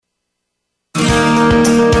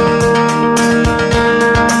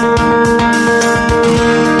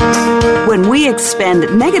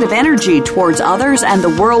expend negative energy towards others and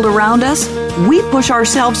the world around us, we push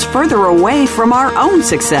ourselves further away from our own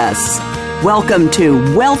success. Welcome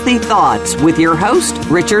to Wealthy Thoughts with your host,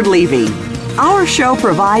 Richard Levy. Our show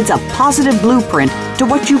provides a positive blueprint to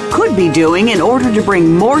what you could be doing in order to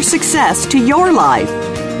bring more success to your life.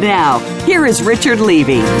 Now, here is Richard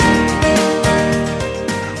Levy.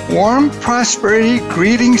 Warm prosperity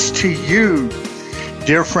greetings to you,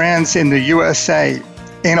 dear friends in the USA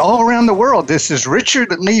and all around the world. This is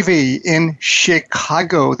Richard Levy in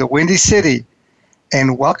Chicago, the Windy City,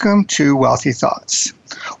 and welcome to Wealthy Thoughts.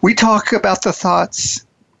 We talk about the thoughts,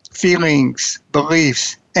 feelings,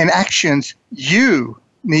 beliefs, and actions you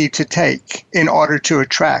need to take in order to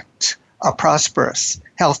attract a prosperous,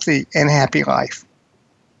 healthy, and happy life.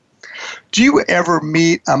 Do you ever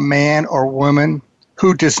meet a man or woman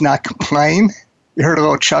who does not complain? You heard a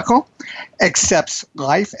little chuckle. Accepts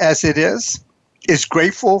life as it is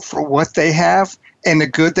grateful for what they have and the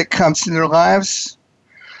good that comes in their lives?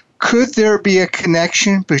 Could there be a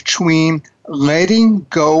connection between letting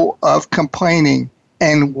go of complaining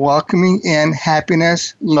and welcoming in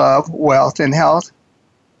happiness, love, wealth, and health?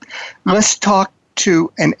 Let's talk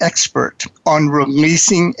to an expert on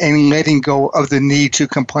releasing and letting go of the need to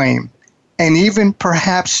complain, and even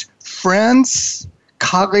perhaps friends,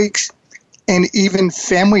 colleagues, and even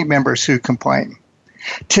family members who complain.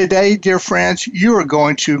 Today, dear friends, you are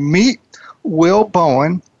going to meet Will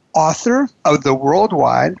Bowen, author of the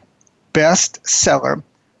worldwide bestseller,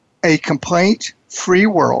 A Complaint-Free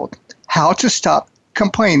World, How to Stop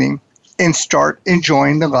Complaining and Start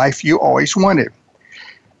Enjoying the Life You Always Wanted.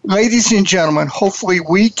 Ladies and gentlemen, hopefully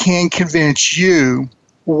we can convince you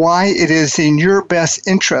why it is in your best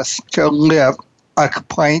interest to live a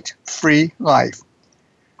complaint-free life.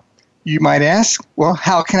 You might ask, well,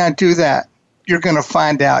 how can I do that? You're going to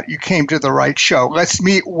find out. You came to the right show. Let's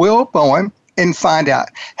meet Will Bowen and find out.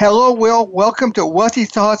 Hello, Will. Welcome to Wealthy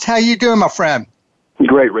Thoughts. How you doing, my friend?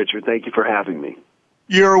 Great, Richard. Thank you for having me.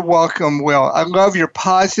 You're welcome, Will. I love your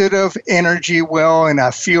positive energy, Will, and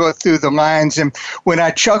I feel it through the lines. And when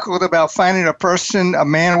I chuckled about finding a person, a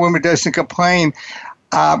man or woman doesn't complain,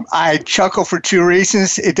 I chuckle for two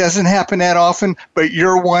reasons. It doesn't happen that often, but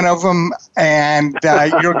you're one of them, and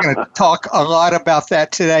you're going to talk a lot about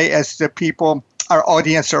that today as the people, our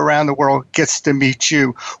audience around the world, gets to meet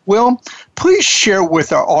you. Will, please share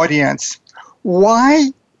with our audience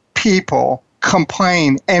why people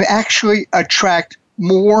complain and actually attract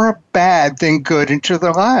more bad than good into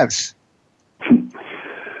their lives.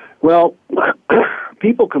 Well,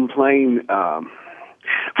 people complain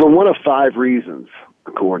for one of five reasons,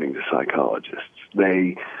 according to psychologists.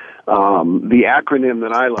 The acronym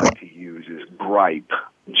that I like to use is GRIPE,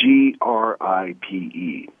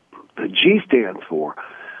 G-R-I-P-E. The G stands for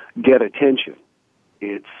get attention.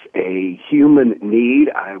 It's a human need.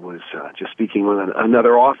 I was just speaking with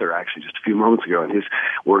another author, actually, just a few moments ago, and his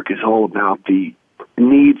work is all about the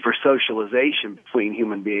need for socialization between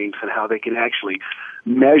human beings and how they can actually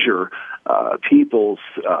measure people's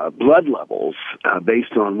blood levels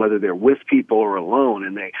based on whether they're with people or alone,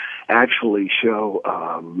 and they actually show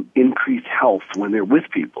increased health when they're with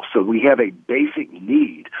people. So we have a basic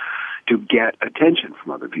need to get attention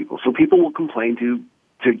from other people. So people will complain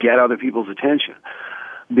to get other people's attention.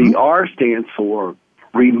 The R stands for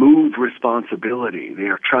removed responsibility. They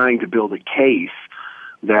are trying to build a case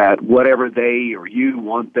that whatever they or you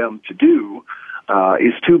want them to do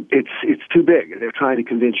is too big. They're trying to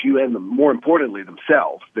convince you and more importantly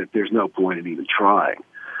themselves that there's no point in even trying.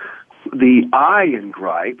 The I in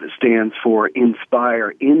GRIPE stands for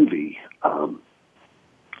inspire envy.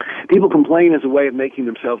 People complain as a way of making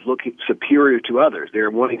themselves look superior to others.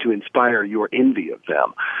 They're wanting to inspire your envy of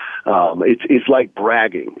them. It's like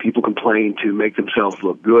bragging. People complain to make themselves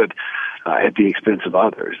look good at the expense of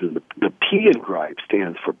others. And the P in GRIPE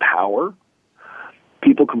stands for power.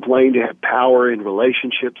 People complain to have power in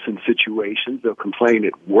relationships and situations. They'll complain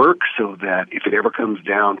at work so that if it ever comes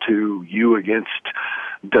down to you against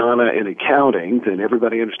Donna in accounting, then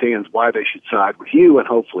everybody understands why they should side with you, and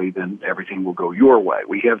hopefully then everything will go your way.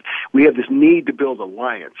 We have this need to build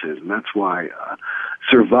alliances, and that's why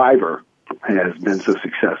Survivor has been so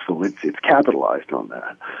successful. It's capitalized on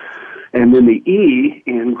that. And then the E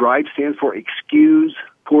in GRIPE stands for excuse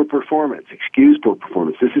poor performance. Excuse poor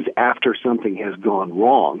performance. This is after something has gone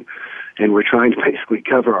wrong, and we're trying to basically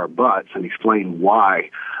cover our butts and explain why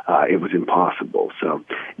it was impossible. So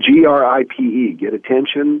GRIPE, get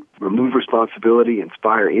attention, remove responsibility,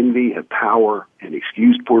 inspire envy, have power, and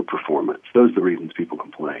excuse poor performance. Those are the reasons people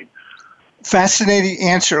complain. Fascinating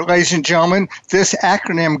answer, ladies and gentlemen. This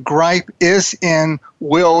acronym GRIPE is in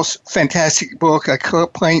Will's fantastic book, A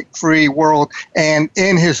Complaint-Free World. And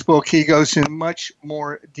in his book, he goes in much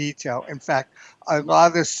more detail. In fact, a lot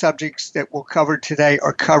of the subjects that we'll cover today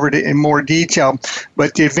are covered in more detail.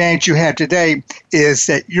 But the advantage you have today is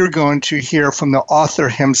that you're going to hear from the author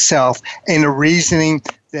himself and the reasoning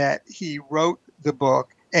that he wrote the book.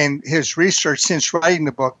 And his research since writing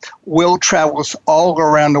the book. Will travels all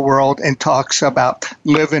around the world and talks about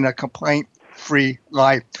living a complaint-free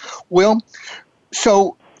life. Will,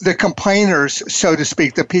 so the complainers, so to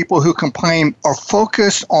speak, the people who complain are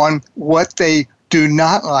focused on what they do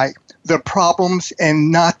not like, the problems and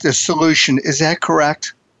not the solution. Is that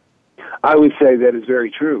correct? I would say that is very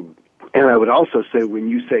true. And I would also say when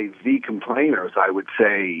you say the complainers, I would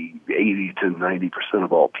say 80 to 90%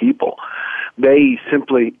 of all people. They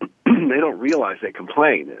simply, they don't realize they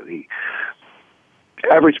complain. The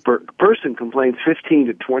average person complains 15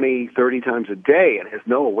 to 20, 30 times a day and has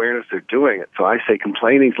no awareness they're doing it. So I say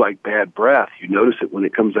complaining is like bad breath. You notice it when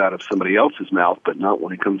it comes out of somebody else's mouth, but not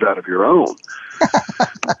when it comes out of your own.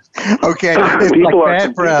 Okay, it's people like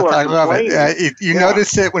bad breath. I love it. You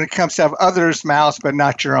notice it when it comes out of others' mouths, but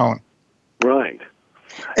not your own. Right.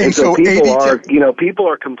 And so people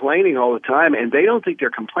are complaining all the time, and they don't think they're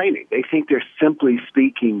complaining. They think they're simply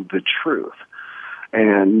speaking the truth.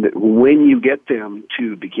 And when you get them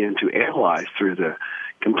to begin to analyze through the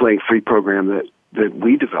complaint-free program that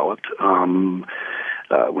we developed,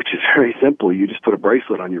 which is very simple, you just put a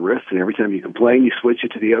bracelet on your wrist, and every time you complain, you switch it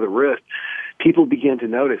to the other wrist. People begin to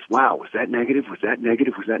notice, wow, was that negative? Was that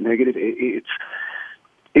negative? Was that negative?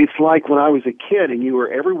 It's like when I was a kid and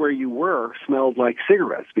everywhere you were smelled like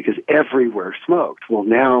cigarettes because everywhere smoked. Well,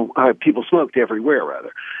 now people smoked everywhere,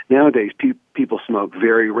 rather. Nowadays, people smoke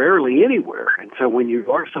very rarely anywhere. And so when you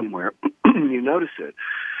are somewhere, you notice it.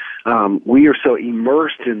 We are so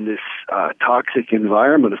immersed in this toxic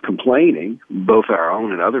environment of complaining, both our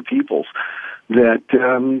own and other people's, that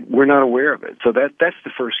we're not aware of it. So that's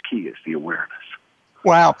the first key, is the awareness.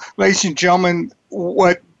 Wow. Ladies and gentlemen,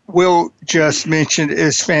 what Will just mentioned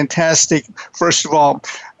is fantastic. First of all,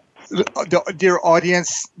 dear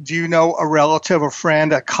audience, do you know a relative, a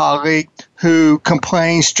friend, a colleague who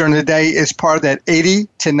complains during the day is part of that 80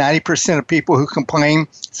 to 90% of people who complain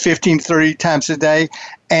 15, 30 times a day?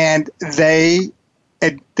 And they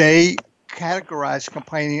categorize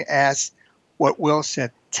complaining as what Will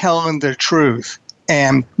said, telling the truth.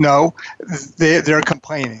 And no, they're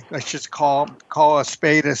complaining. Let's just call a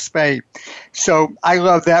spade a spade. So I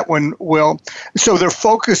love that one, Will. So they're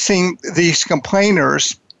focusing these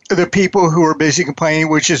complainers, the people who are busy complaining,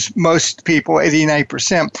 which is most people,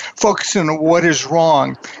 89%, focusing on what is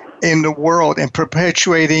wrong in the world and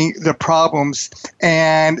perpetuating the problems.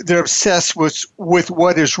 And they're obsessed with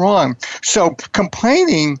what is wrong. So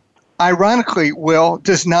complaining, ironically, Will,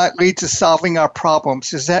 does not lead to solving our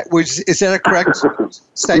problems. Is that a correct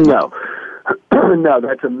statement? No,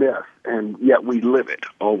 that's a myth, and yet we live it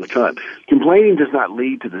all the time. Complaining does not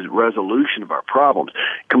lead to the resolution of our problems.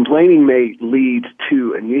 Complaining may lead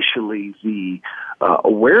to initially the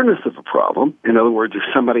awareness of a problem. In other words, if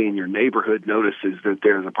somebody in your neighborhood notices that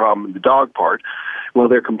there's a problem in the dog park, well,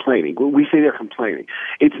 they're complaining. Well, we say they're complaining.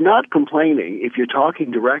 It's not complaining if you're talking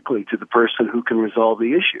directly to the person who can resolve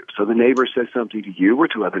the issue. So the neighbor says something to you or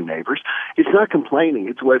to other neighbors. It's not complaining.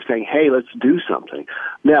 It's a way of saying, hey, let's do something.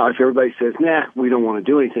 Now, if everybody says, nah, we don't want to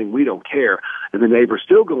do anything, we don't care, and the neighbor's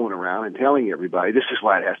still going around and telling everybody this is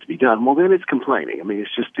why it has to be done, well, then it's complaining. I mean,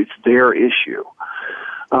 it's their issue.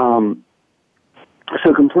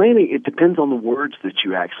 So complaining, it depends on the words that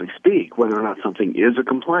you actually speak, whether or not something is a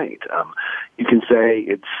complaint. You can say,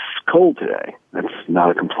 it's cold today. That's not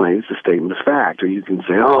a complaint. It's a statement of fact. Or you can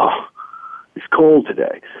say, oh, it's cold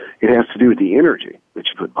today. It has to do with the energy that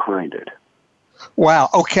you put behind it. Wow.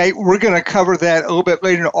 Okay. We're going to cover that a little bit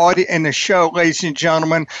later in the show, ladies and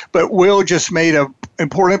gentlemen. But Will just made an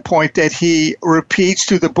important point that he repeats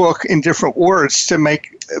through the book in different words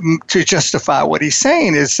to justify what he's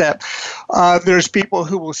saying, is that there's people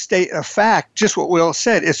who will state a fact, just what Will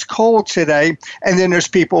said, it's cold today. And then there's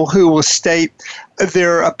people who will state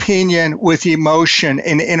their opinion with emotion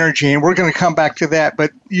and energy. And we're going to come back to that.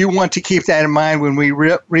 But you want to keep that in mind when we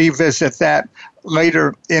revisit that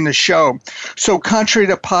later in the show. So contrary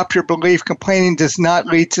to popular belief, complaining does not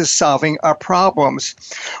lead to solving our problems.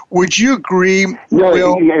 Would you agree, No,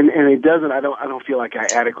 Will? And it doesn't. I don't feel like I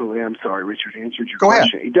adequately, I'm sorry, Richard, answered your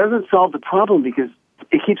question. Ahead. It doesn't solve the problem because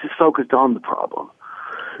it keeps us focused on the problem.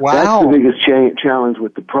 Wow. That's the biggest challenge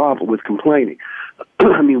with the problem, with complaining.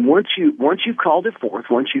 I mean, once you've called it forth,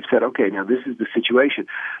 once you've said, okay, now this is the situation,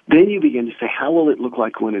 then you begin to say, how will it look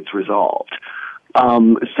like when it's resolved?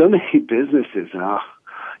 So many businesses,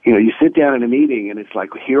 you sit down in a meeting and it's like,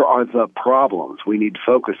 here are the problems we need to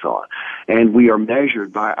focus on. And we are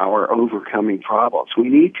measured by our overcoming problems. We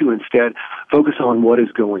need to instead focus on what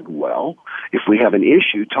is going well. If we have an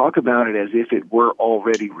issue, talk about it as if it were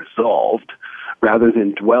already resolved, rather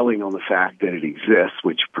than dwelling on the fact that it exists,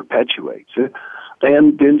 which perpetuates it.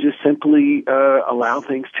 And then just simply allow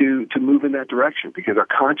things to move in that direction, because our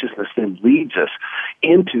consciousness then leads us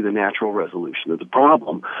into the natural resolution of the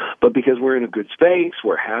problem. But because we're in a good space,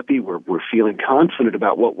 we're happy, we're feeling confident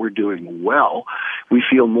about what we're doing well, we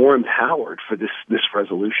feel more empowered for this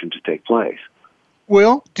resolution to take place.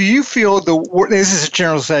 Will, do you feel this is a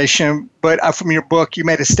generalization, but from your book, you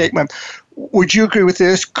made a statement. Would you agree with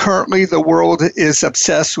this? Currently, the world is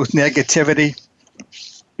obsessed with negativity?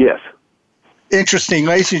 Yes. Interesting.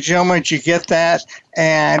 Ladies and gentlemen, did you get that?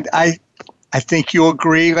 And I think you'll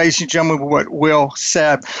agree, ladies and gentlemen, with what Will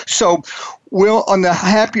said. So, Will, on the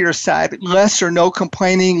happier side, less or no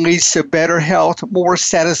complaining leads to better health, more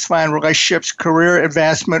satisfying relationships, career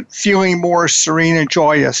advancement, feeling more serene and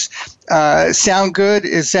joyous. Sound good?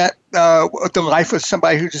 Is that the life of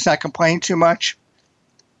somebody who does not complain too much?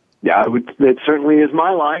 Yeah, it certainly is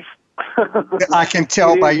my life. I can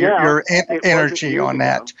tell by your energy on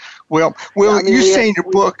that. Well, you say in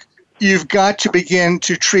your book, you've got to begin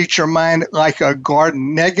to treat your mind like a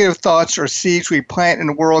garden. Negative thoughts are seeds we plant in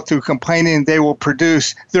the world through complaining they will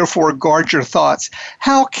produce. Therefore, guard your thoughts.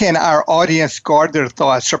 How can our audience guard their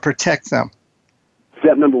thoughts or protect them?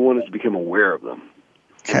 Step number one is to become aware of them,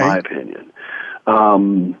 in my opinion.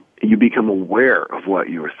 You become aware of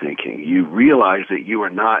what you are thinking. You realize that you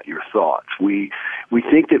are not your thoughts. We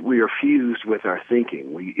think that we are fused with our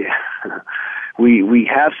thinking. We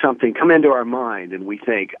have something come into our mind and we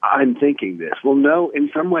think, I'm thinking this. Well, no,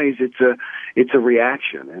 in some ways it's a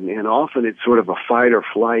reaction, and often it's sort of a fight or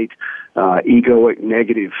flight, egoic,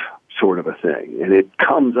 negative sort of a thing. And it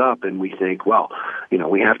comes up and we think, well,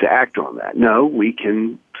 we have to act on that. No, we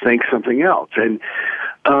can think something else. And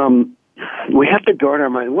we have to guard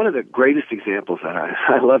our mind. One of the greatest examples that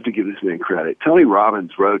I love to give this man credit, Tony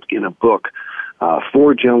Robbins wrote in a book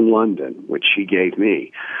for Joan London, which she gave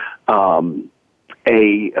me, a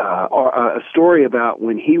story about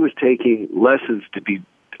when he was taking lessons to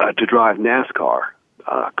drive NASCAR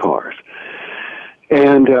cars.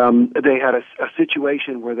 And they had a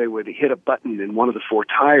situation where they would hit a button and one of the four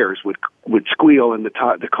tires would squeal and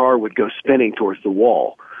the car would go spinning towards the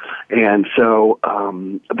wall. And so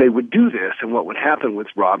they would do this, and what would happen with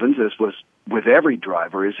Robbins, as was with every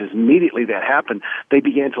driver, is immediately that happened, they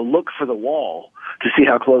began to look for the wall to see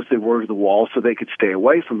how close they were to the wall so they could stay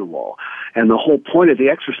away from the wall. And the whole point of the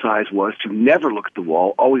exercise was to never look at the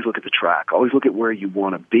wall, always look at the track, always look at where you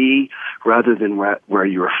want to be rather than where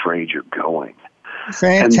you're afraid you're going.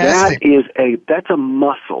 Fantastic. And that's a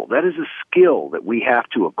muscle. That is a skill that we have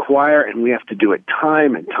to acquire, and we have to do it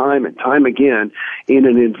time and time and time again in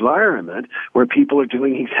an environment where people are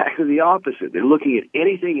doing exactly the opposite. They're looking at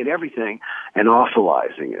anything and everything and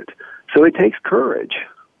awfulizing it. So it takes courage.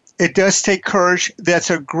 It does take courage.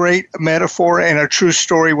 That's a great metaphor and a true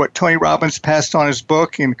story, what Tony Robbins passed on his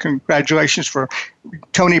book, and congratulations for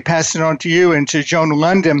Tony passing it on to you and to Joan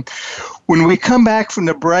London. When we come back from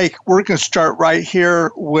the break, we're going to start right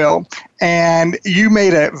here, Will. And you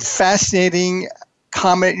made a fascinating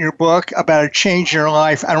comment in your book about a change in your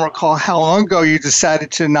life. I don't recall how long ago you decided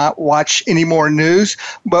to not watch any more news,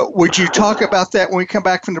 but would you talk about that when we come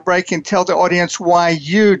back from the break and tell the audience why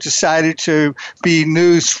you decided to be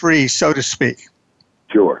news-free, so to speak?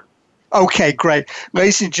 Sure. Okay, great.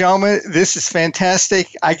 Ladies and gentlemen, this is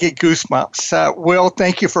fantastic. I get goosebumps. Will,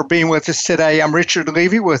 thank you for being with us today. I'm Richard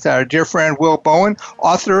Levy with our dear friend Will Bowen,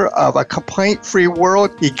 author of A Complaint-Free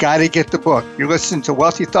World. You got to get the book. You're listening to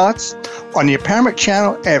Wealthy Thoughts on the Empowerment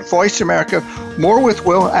Channel at Voice America. More with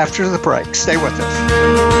Will after the break. Stay with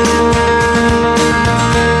us.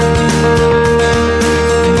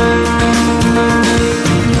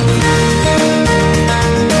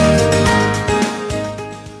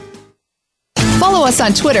 Follow us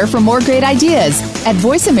on Twitter for more great ideas at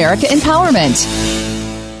Voice America Empowerment.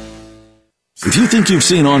 If you think you've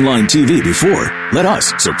seen online TV before, let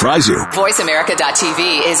us surprise you.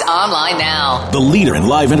 VoiceAmerica.tv is online now. The leader in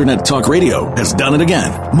live Internet talk radio has done it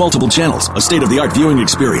again. Multiple channels, a state-of-the-art viewing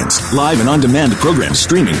experience, live and on-demand programs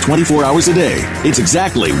streaming 24 hours a day. It's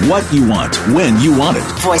exactly what you want, when you want it.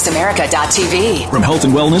 VoiceAmerica.tv. From health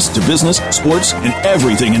and wellness to business, sports, and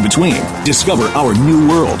everything in between. Discover our new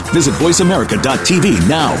world. Visit VoiceAmerica.tv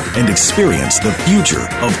now and experience the future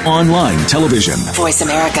of online television.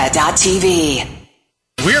 VoiceAmerica.tv.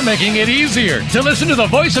 We're making it easier to listen to the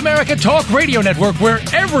Voice America Talk Radio Network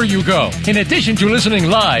wherever you go. In addition to listening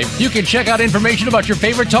live, you can check out information about your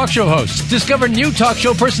favorite talk show hosts, discover new talk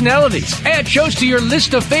show personalities, add shows to your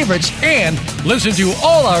list of favorites, and listen to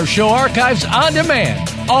all our show archives on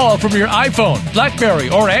demand. All from your iPhone, BlackBerry,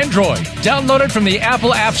 or Android. Download it from the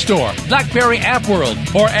Apple App Store, BlackBerry App World,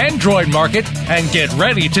 or Android Market, and get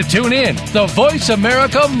ready to tune in. The Voice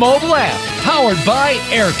America mobile app, powered by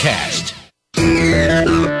Aircast.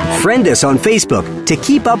 Friend us on Facebook to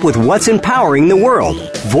keep up with what's empowering the world.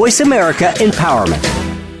 Voice America Empowerment.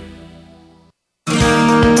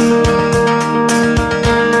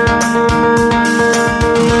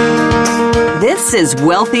 This is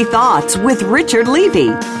Wealthy Thoughts with Richard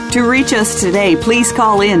Levy. To reach us today, please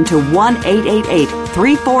call in to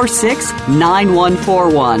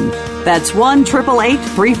 1-888-346-9141. That's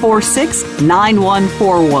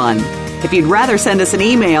 1-888-346-9141. If you'd rather send us an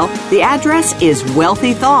email, the address is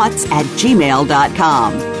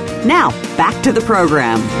wealthythoughts@gmail.com. Now, back to the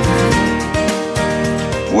program.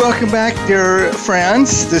 Welcome back, dear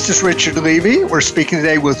friends. This is Richard Levy. We're speaking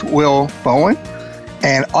today with Will Bowen,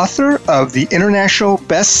 an author of the international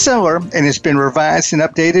bestseller, and it's been revised and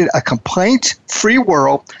updated, A Complaint-Free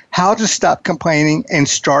World, How to Stop Complaining and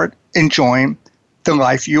Start Enjoying the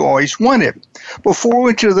Life You Always Wanted. Before we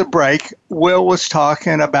went to the break, Will was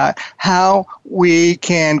talking about how we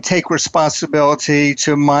can take responsibility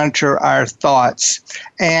to monitor our thoughts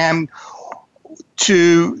and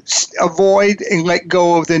to avoid and let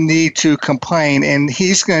go of the need to complain. And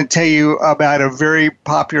he's going to tell you about a very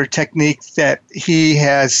popular technique that he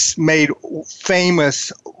has made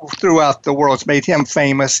famous throughout the world. It's made him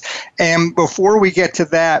famous. And before we get to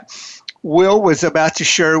that, Will was about to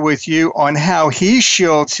share with you on how he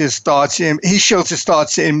shields his thoughts. He shields his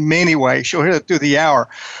thoughts in many ways. You'll hear it through the hour.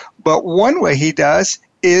 But one way he does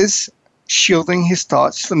is shielding his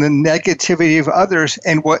thoughts from the negativity of others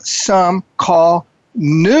and what some call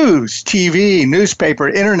news, TV, newspaper,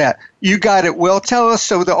 internet. You got it, Will. Tell us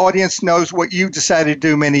so the audience knows what you decided to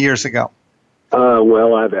do many years ago.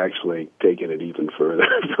 Well, I've actually taken it even further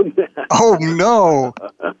from that. Oh, no.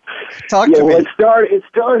 Talk to me. Well, it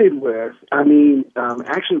started with,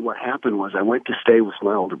 actually what happened was I went to stay with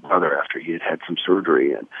my older brother after he had some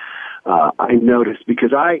surgery, and I noticed,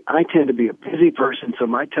 because I tend to be a busy person, so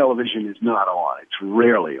my television is not on. It's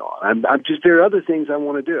rarely on. There are other things I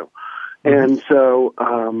want to do. And so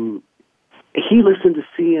he listened to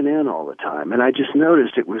CNN all the time, and I just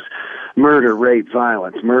noticed it was murder, rape,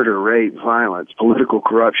 violence, political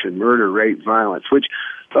corruption, murder, rape, violence, which,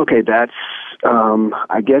 okay, that's,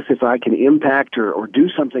 I guess if I can impact or do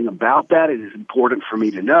something about that, it is important for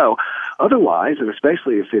me to know. Otherwise, and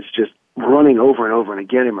especially if it's just running over and over and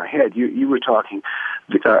again in my head, you were talking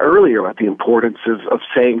earlier about the importance of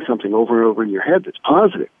saying something over and over in your head that's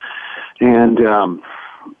positive. And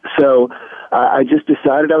so I just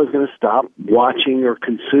decided I was going to stop watching or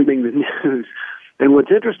consuming the news. And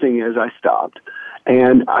what's interesting is I stopped,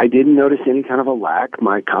 and I didn't notice any kind of a lack.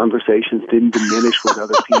 My conversations didn't diminish with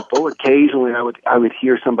other people. Occasionally I would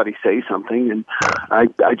hear somebody say something, and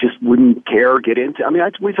I just wouldn't care or get into.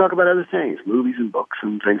 We talk about other things, movies and books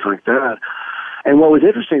and things like that. And what was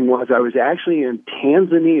interesting was I was actually in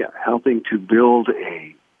Tanzania helping to build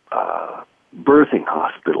a birthing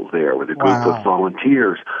hospital there with a group of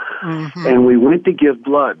volunteers. Mm-hmm. And we went to give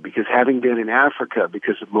blood because, having been in Africa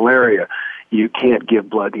because of malaria, you can't give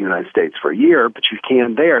blood in the United States for a year, but you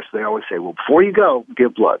can there. So they always say, well, before you go,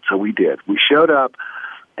 give blood. So we did. We showed up,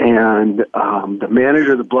 and the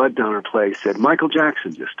manager of the blood donor place said, Michael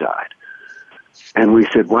Jackson just died. And we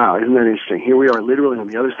said, wow, isn't that interesting? Here we are literally on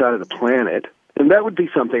the other side of the planet. And that would be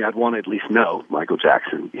something I'd want to at least know. Michael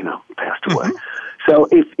Jackson, passed away. Mm-hmm. So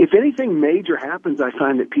if anything major happens, I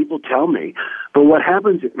find that people tell me. But what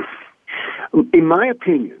happens, in my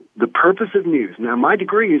opinion, the purpose of news. Now, my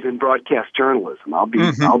degree is in broadcast journalism. I'll be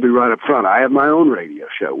right up front. I have my own radio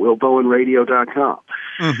show, willbowenradio.com.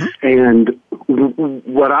 Mm-hmm. And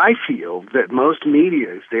what I feel that most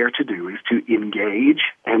media is there to do is to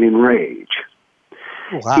engage and enrage.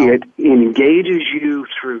 Wow. It engages you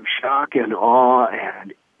through shock and awe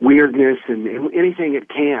and weirdness and anything it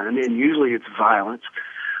can, and usually it's violence.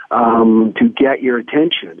 to get your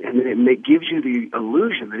attention. And it gives you the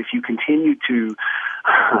illusion that if you continue to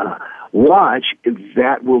watch,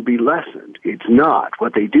 that will be lessened. It's not.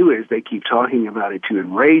 What they do is they keep talking about it to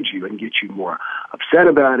enrage you and get you more upset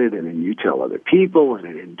about it, and then you tell other people, and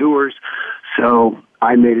it endures. So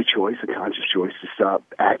I made a choice, a conscious choice, to stop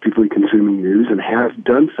actively consuming news, and have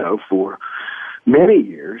done so for many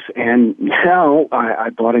years. And now I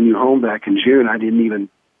bought a new home back in June. I didn't even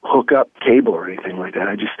hook up cable or anything like that.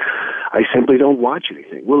 I simply don't watch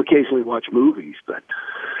anything. We'll occasionally watch movies, but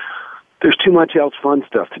there's too much else fun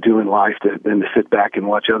stuff to do in life than to sit back and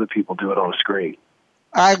watch other people do it on a screen.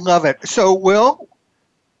 I love it. So, Will,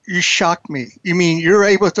 you shocked me. You mean you're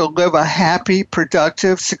able to live a happy,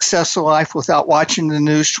 productive, successful life without watching the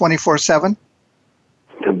news 24/7?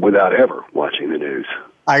 Without ever watching the news.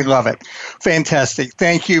 I love it. Fantastic.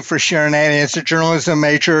 Thank you for sharing that. As a journalism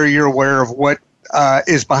major, you're aware of what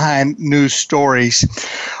is behind news stories.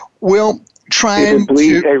 Will, trying to...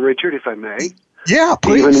 Hey, Richard, if I may. Yeah,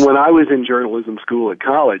 please. Even when I was in journalism school at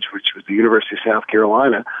college, which was the University of South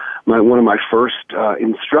Carolina, one of my first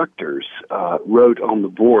instructors wrote on the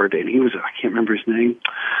board, and he was, I can't remember his name.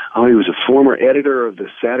 He was a former editor of the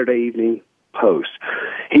Saturday Evening Post.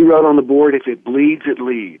 He wrote on the board, "If it bleeds, it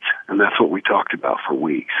leads." And that's what we talked about for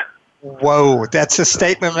weeks. Whoa, that's a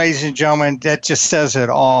statement, ladies and gentlemen, that just says it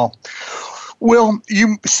all. Will,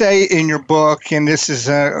 you say in your book, and this is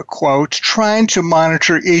a quote, "Trying to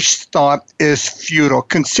monitor each thought is futile.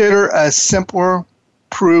 Consider a simpler,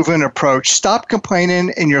 proven approach. Stop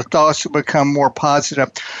complaining and your thoughts will become more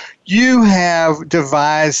positive." You have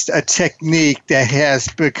devised a technique that has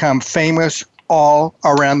become famous all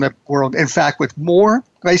around the world. In fact,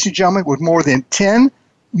 ladies and gentlemen, with more than 10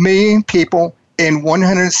 million people in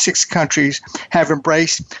 106 countries have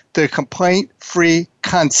embraced the complaint-free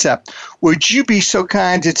concept. Would you be so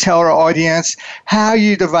kind to tell our audience how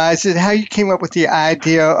you devised it, how you came up with the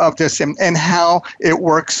idea of this, and how it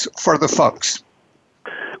works for the folks?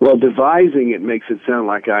 Well, devising it makes it sound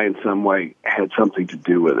like I in some way had something to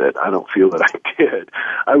do with it. I don't feel that I did.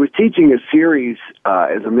 I was teaching a series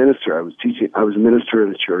as a minister. I was a minister in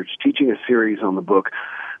the church, teaching a series on the book,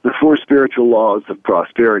 The Four Spiritual Laws of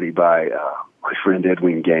Prosperity by my friend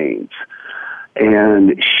Edwin Gaines.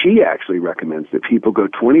 And she actually recommends that people go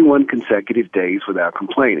 21 consecutive days without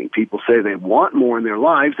complaining. People say they want more in their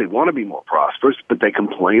lives, they want to be more prosperous, but they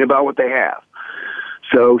complain about what they have.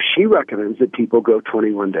 So she recommends that people go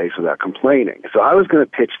 21 days without complaining. So I was going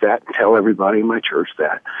to pitch that and tell everybody in my church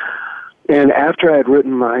that. And after I had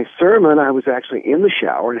written my sermon, I was actually in the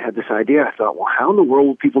shower and had this idea. I thought, well, how in the world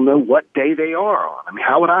will people know what day they are on? I mean,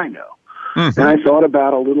 how would I know? Mm-hmm. And I thought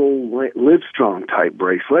about a little Livestrong type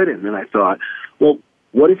bracelet, and then I thought, well,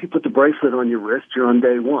 what if you put the bracelet on your wrist, you're on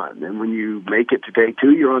day one, and when you make it to day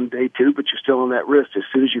two, you're on day two, but you're still on that wrist. As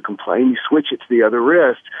soon as you complain, you switch it to the other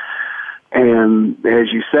wrist. And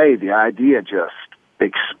as you say, the idea just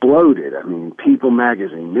exploded. I mean, People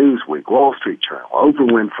Magazine, Newsweek, Wall Street Journal, Oprah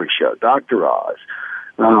Winfrey Show, Dr. Oz.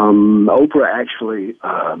 Oprah actually,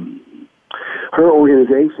 her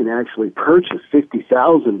organization actually purchased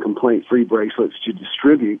 50,000 complaint-free bracelets to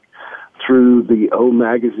distribute through the O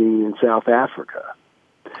Magazine in South Africa.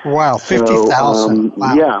 Wow, 50,000.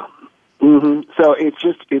 Wow. Yeah. Mm-hmm. So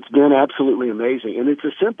it's been absolutely amazing. And it's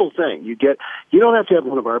a simple thing. You don't have to have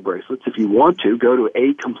one of our bracelets. If you want to, go to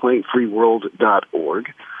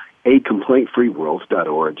acomplaintfreeworld.org,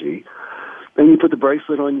 acomplaintfreeworld.org, and you put the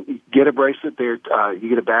bracelet on, you get a bracelet there, you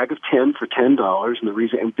get a bag of 10 for $10, and the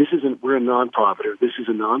reason, and we're a nonprofit, or this is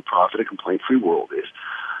a nonprofit, a complaint-free world is,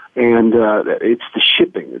 and it's the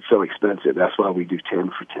shipping that's so expensive. That's why we do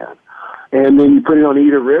 10 for 10. And then you put it on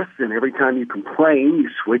either wrist, and every time you complain, you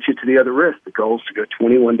switch it to the other wrist. The goal is to go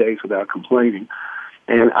 21 days without complaining.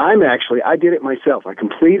 And I did it myself. I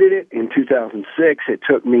completed it in 2006. It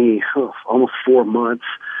took me almost 4 months.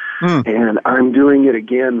 And I'm doing it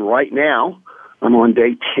again right now. I'm on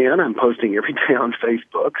day 10. I'm posting every day on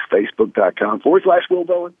Facebook, facebook.com/Will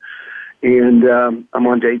Bowen. And I'm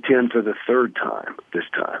on day 10 for the third time this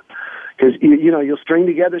time. Because, you'll string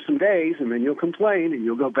together some days, and then you'll complain, and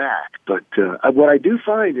you'll go back. But what I do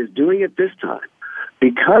find is doing it this time,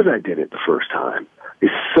 because I did it the first time,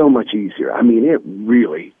 is so much easier. I mean, it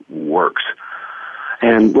really works.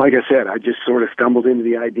 And like I said, I just sort of stumbled into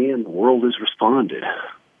the idea, and the world has responded.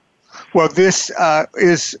 Well, this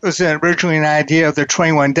was originally an idea of the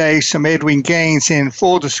 21 days. Some Edwin Gaines. In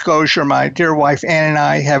full disclosure, my dear wife Ann and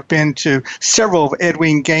I have been to several of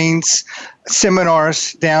Edwin Gaines'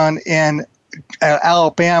 seminars down in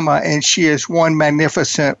Alabama, and she is one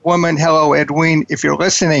magnificent woman. Hello, Edwin, if you're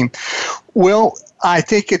listening. Well, I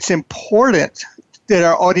think it's important that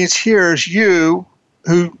our audience hears you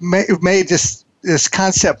who made this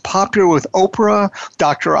concept popular with Oprah,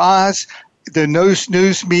 Dr. Oz, the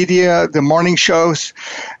news media, the morning shows,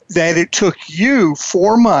 that it took you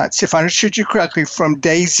 4 months, if I understood you correctly, from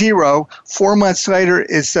day 0. 4 months later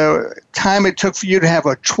is the time it took for you to have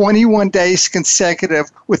a 21 days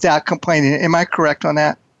consecutive without complaining. Am I correct on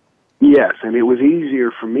that? Yes, and it was easier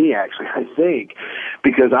for me, actually, I think,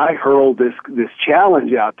 because I hurled this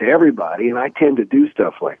challenge out to everybody, and I tend to do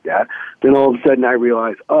stuff like that. Then all of a sudden I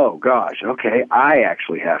realized, oh, gosh, okay, I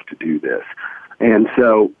actually have to do this. And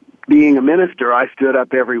so being a minister, I stood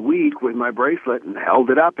up every week with my bracelet and held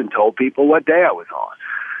it up and told people what day I was on.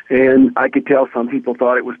 And I could tell some people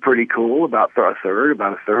thought it was pretty cool, about a third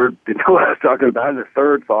didn't know what I was talking about, and a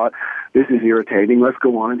third thought, this is irritating, let's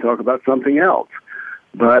go on and talk about something else.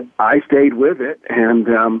 But I stayed with it, and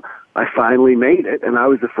I finally made it, and I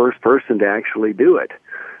was the first person to actually do it.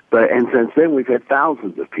 And since then, we've had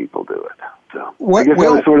thousands of people do it. So I guess I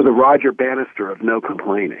was sort of the Roger Bannister of no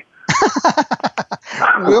complaining.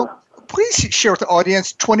 Well, please share with the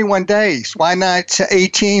audience 21 days. Why not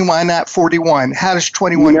 18? Why not 41? How does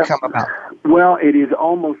 21 come about? Well, it is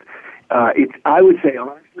almost, I would say,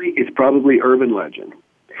 honestly, it's probably urban legend.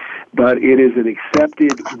 But it is an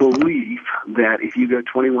accepted belief that if you go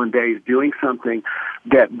 21 days doing something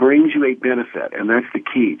that brings you a benefit, and that's the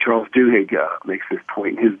key. Charles Duhigg makes this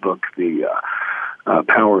point in his book, The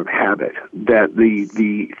Power of Habit, that the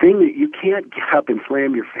thing that you can't get up and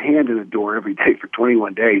slam your hand in a door every day for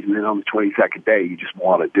 21 days, and then on the 22nd day you just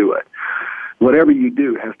want to do it. Whatever you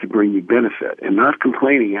do has to bring you benefit. And not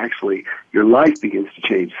complaining, actually, your life begins to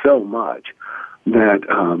change so much that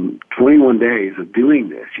 21 days of doing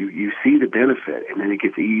this, you see the benefit, and then it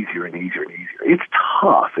gets easier and easier and easier. It's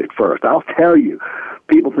tough at first. I'll tell you.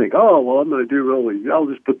 People think, oh, well, I'm going to do really, I'll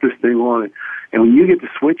just put this thing on it. And when you get to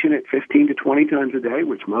switching it 15 to 20 times a day,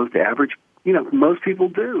 which most people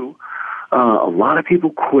do, a lot of people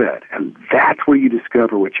quit. And that's where you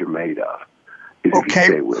discover what you're made of.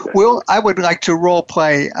 Okay. Well, I would like to role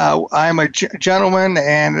play. I'm a gentleman,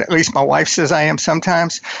 and at least my wife says I am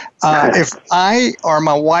sometimes. If I or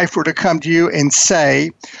my wife were to come to you and say,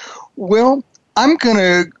 well, I'm going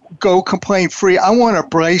to go complaint free. I want a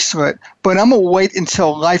bracelet, but I'm going to wait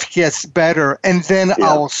until life gets better, and then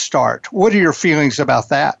I'll start. What are your feelings about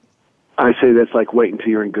that? I say that's like waiting until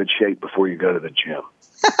you're in good shape before you go to the gym.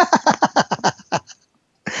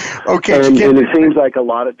 Okay, and it seems like a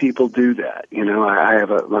lot of people do that. You know, I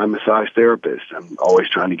have my massage therapist. I'm always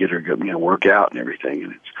trying to get her to work out and everything.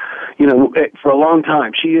 And it's, for a long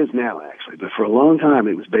time, she is now actually, but for a long time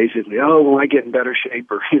it was basically, oh, well, I get in better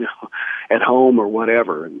shape or, at home or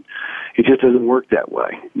whatever. And it just doesn't work that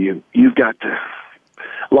way. You've got to,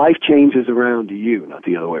 life changes around to you, not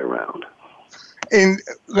the other way around. And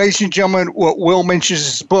ladies and gentlemen, what Will mentions in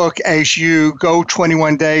his book, as you go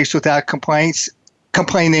 21 days without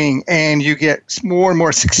complaining, and you get more and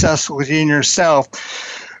more successful within yourself,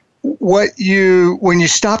 when you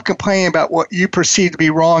stop complaining about what you perceive to be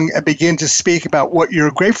wrong and begin to speak about what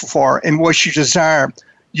you're grateful for and what you desire,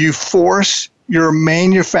 you force your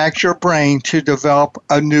manufacturer brain to develop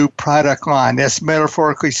a new product line. That's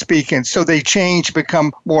metaphorically speaking. So they change,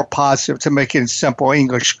 become more positive, to make it in simple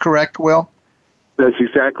English. Correct, Will? That's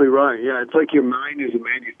exactly right. Yeah, it's like your mind is a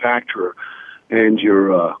manufacturer, and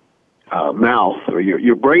your mouth, or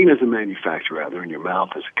your brain is a manufacturer, rather, and your mouth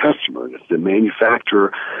is a customer. And if the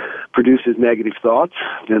manufacturer produces negative thoughts,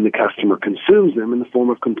 then the customer consumes them in the form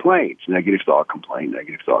of complaints. Negative thought, complaint,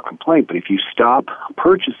 negative thought, complaint. But if you stop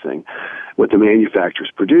purchasing what the manufacturer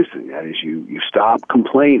is producing, that is, you stop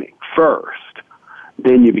complaining first,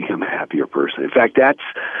 then you become a happier person. In fact, that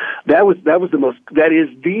is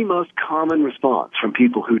the most common response from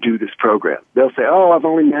people who do this program. They'll say, "Oh, I've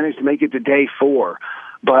only managed to make it to day 4,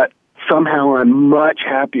 but somehow I'm much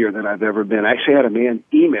happier than I've ever been." I actually had a man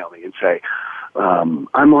email me and say, I'm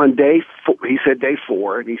on day 4. He said day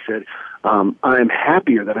 4, and he said, I'm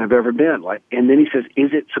happier than I've ever been. And then he says,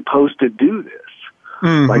 is it supposed to do this?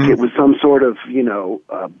 Mm-hmm. Like it was some sort of,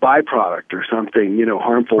 byproduct or something,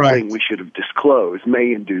 harmful thing we should have disclosed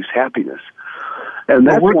may induce happiness. And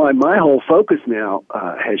that's why my whole focus now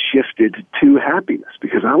has shifted to happiness,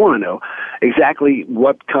 because I want to know exactly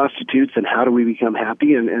what constitutes and how do we become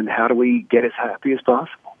happy and how do we get as happy as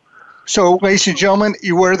possible. So, ladies and gentlemen,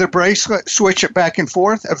 you wear the bracelet, switch it back and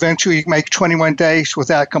forth. Eventually, you make 21 days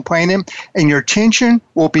without complaining, and your attention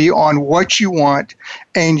will be on what you want,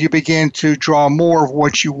 and you begin to draw more of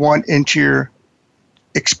what you want into your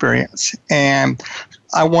experience. And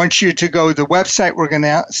I want you to go to the website. We're going to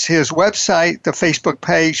announce his website, the Facebook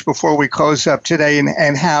page before we close up today,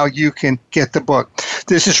 and how you can get the book.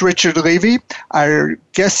 This is Richard Levy. Our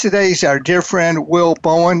guest today is our dear friend, Will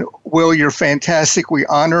Bowen. Will, you're fantastic. We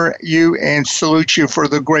honor you and salute you for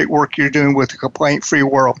the great work you're doing with the complaint-free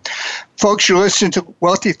world. Folks, you're listening to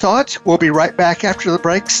Wealthy Thoughts. We'll be right back after the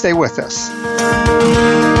break. Stay with us.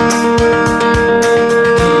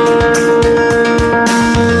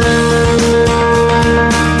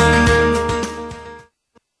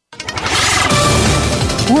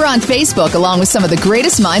 We're on Facebook along with some of the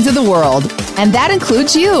greatest minds of the world, and that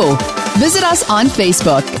includes you. Visit us on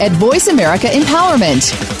Facebook at Voice America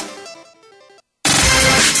Empowerment.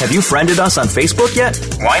 Have you friended us on Facebook yet?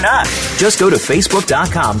 Why not? Just go to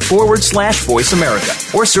facebook.com/Voice America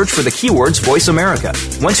or search for the keywords Voice America.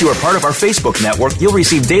 Once you are part of our Facebook network, you'll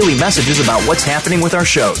receive daily messages about what's happening with our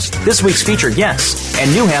shows, this week's featured guests,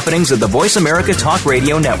 and new happenings of the Voice America Talk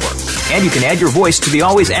Radio Network. And you can add your voice to the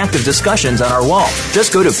always active discussions on our wall.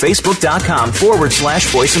 Just go to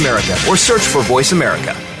facebook.com/Voice America or search for Voice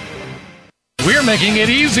America. We're making it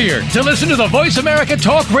easier to listen to the Voice America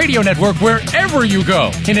Talk Radio Network wherever you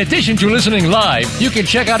go. In addition to listening live, you can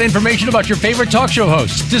check out information about your favorite talk show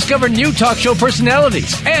hosts, discover new talk show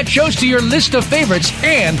personalities, add shows to your list of favorites,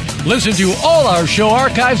 and listen to all our show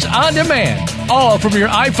archives on demand. All from your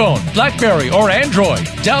iPhone, BlackBerry, or Android.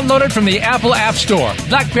 Download it from the Apple App Store,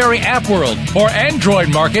 BlackBerry App World, or Android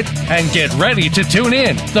Market, and get ready to tune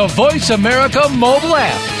in. The Voice America mobile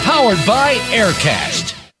app, powered by Aircast.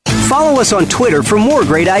 Follow us on Twitter for more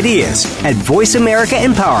great ideas at Voice America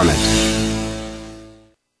Empowerment.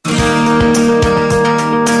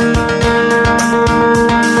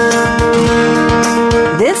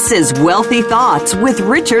 This is Wealthy Thoughts with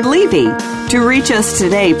Richard Levy. To reach us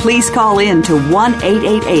today, please call in to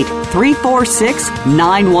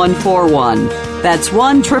 1-888-346-9141. That's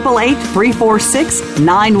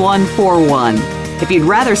 1-888-346-9141. If you'd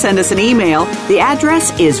rather send us an email, the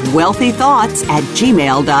address is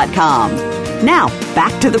wealthythoughts@gmail.com. Now,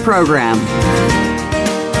 back to the program.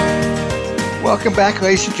 Welcome back,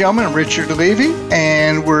 ladies and gentlemen. I'm Richard Levy,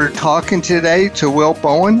 and we're talking today to Will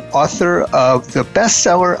Bowen, author of the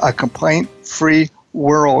bestseller, A Complaint-Free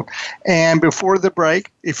World. And before the break,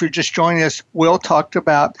 if you're just joining us, Will talked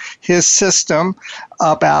about his system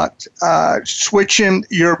about switching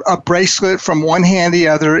a bracelet from one hand to the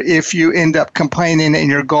other if you end up complaining, and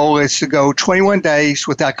your goal is to go 21 days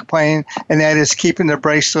without complaining, and that is keeping the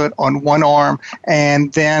bracelet on one arm,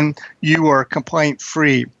 and then you are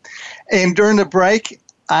complaint-free. And during the break,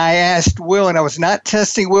 I asked Will, and I was not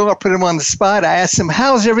testing Will, I put him on the spot. I asked him,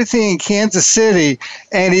 how's everything in Kansas City?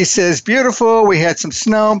 And he says, beautiful, we had some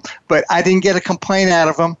snow, but I didn't get a complaint out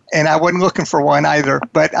of him, and I wasn't looking for one either,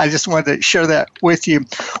 but I just wanted to share that with you.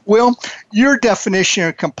 Will, your definition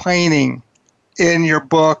of complaining in your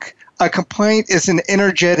book, a complaint is an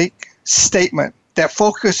energetic statement that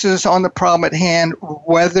focuses on the problem at hand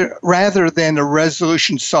rather than the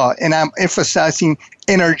resolution sought. And I'm emphasizing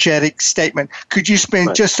energetic statement. Could you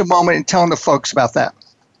spend just a moment and telling the folks about that?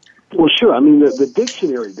 Well, sure. I mean, the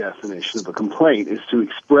dictionary definition of a complaint is to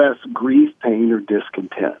express grief, pain, or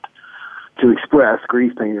discontent. To express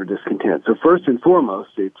grief, pain, or discontent. So first and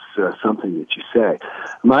foremost, it's something that you say.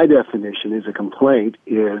 My definition is a complaint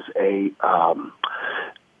is a...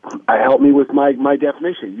 help me with my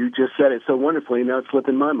definition. You just said it so wonderfully, now it's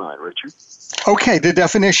slipping my mind, Richard. Okay, the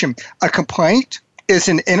definition. A complaint is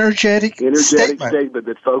an energetic statement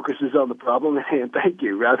that focuses on the problem at hand, thank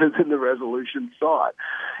you, rather than the resolution sought.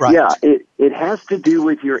 Right. Yeah, it has to do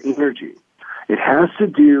with your energy. It has to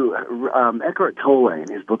do, Eckhart Tolle in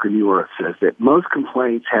his book, A New Earth, says that most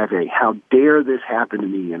complaints have a how dare this happen to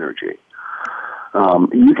me energy.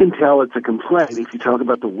 You can tell it's a complaint if you talk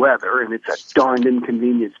about the weather and it's a darned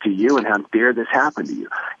inconvenience to you and how dare this happen to you.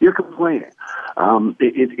 You're complaining.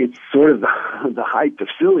 It's sort of the height of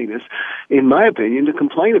silliness, in my opinion, to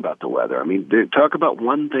complain about the weather. I mean, to talk about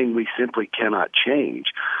one thing we simply cannot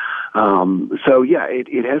change.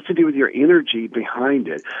 It has to do with your energy behind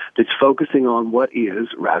it that's focusing on what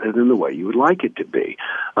is rather than the way you would like it to be.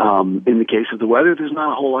 In the case of the weather, there's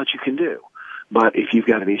not a whole lot you can do. But if you've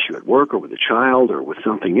got an issue at work or with a child or with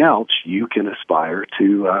something else, you can aspire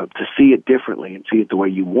to see it differently and see it the way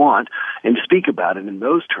you want and speak about it in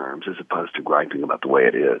those terms as opposed to griping about the way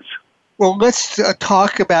it is. Well, let's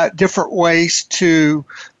talk about different ways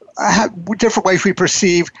we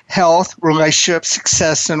perceive health, relationships,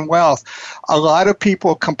 success, and wealth. A lot of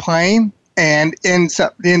people complain and end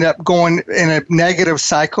up going in a negative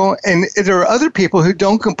cycle. And there are other people who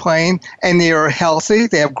don't complain, and they are healthy,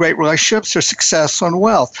 they have great relationships, they're successful in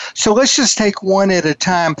wealth. So let's just take one at a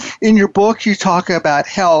time. In your book, you talk about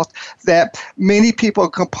health, that many people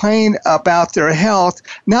complain about their health,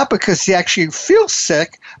 not because they actually feel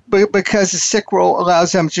sick, but because the sick role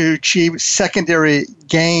allows them to achieve secondary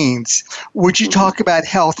gains. Would you talk about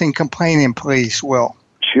health and complaining, please, Will?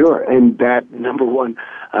 Sure, and that number one,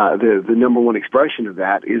 the number one expression of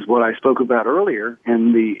that is what I spoke about earlier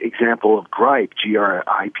in the example of gripe,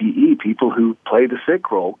 Gripe. People who play the sick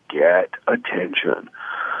role get attention.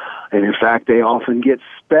 And in fact, they often get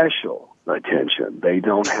special attention. They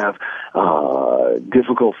don't have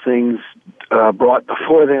difficult things brought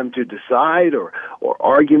before them to decide, or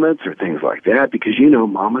arguments or things like that, because,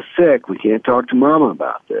 Mama's sick. We can't talk to Mama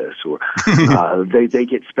about this. Or they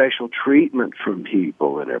get special treatment from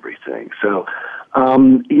people and everything. So,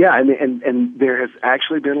 and there has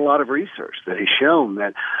actually been a lot of research that has shown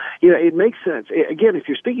that, it makes sense. Again, if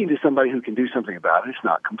you're speaking to somebody who can do something about it, it's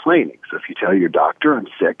not complaining. So if you tell your doctor, I'm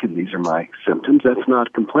sick and these are my symptoms, that's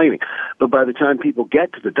not complaining. But by the time people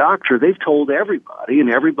get to the doctor, they've told everybody,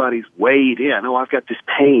 and everybody's weighed in. Oh, I've got this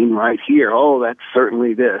pain right here. Oh, that's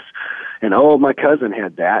certainly this. And, oh, my cousin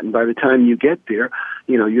had that. And by the time you get there,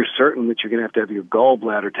 you're certain that you're going to have your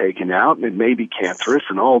gallbladder taken out, and it may be cancerous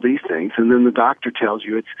and all these things. And then the doctor tells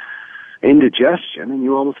you it's indigestion, and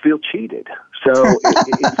you almost feel cheated. So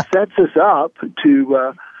it sets us up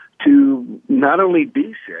to not only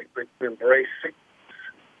be sick, but to embrace sickness.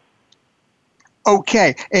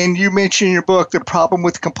 Okay, and you mentioned in your book the problem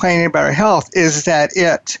with complaining about our health is that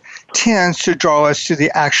it tends to draw us to the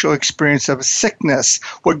actual experience of sickness.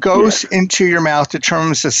 What goes into your mouth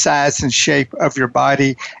determines the size and shape of your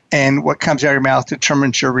body, and what comes out of your mouth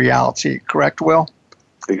determines your reality. Correct, Will?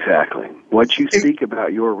 Exactly. What you speak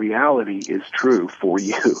about your reality is true for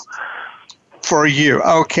you. For you.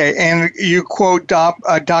 Okay. And you quote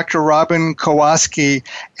Dr. Robin Kowalski,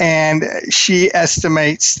 and she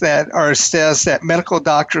estimates that, or says that medical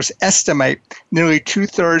doctors estimate nearly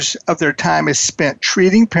 2/3 of their time is spent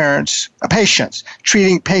treating patients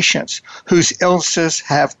whose illnesses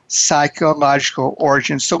have psychological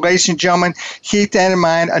origins. So, ladies and gentlemen, keep that in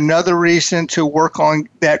mind. Another reason to work on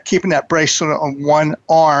that, keeping that bracelet on one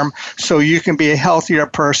arm so you can be a healthier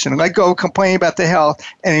person. Let go of complaining about the health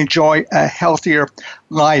and enjoy a healthier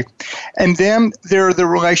life. And then there are the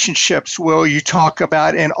relationships, Will, you talk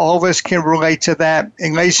about, and all of us can relate to that.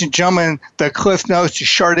 And ladies and gentlemen, the cliff notes, the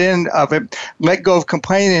short end of it, let go of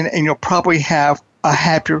complaining and you'll probably have a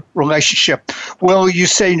happier relationship. Will, you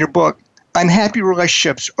say in your book, unhappy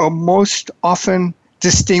relationships are most often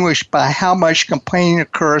distinguished by how much complaining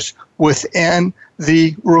occurs within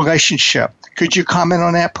the relationship. Could you comment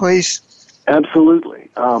on that, please? Absolutely.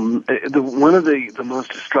 One of the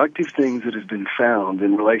most destructive things that has been found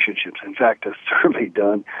in relationships, in fact, a survey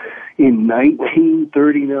done in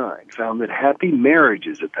 1939 found that happy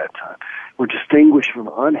marriages at that time were distinguished from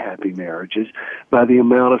unhappy marriages by the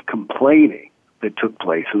amount of complaining that took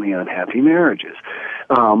place in the unhappy marriages.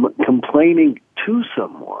 Complaining to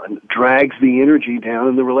someone drags the energy down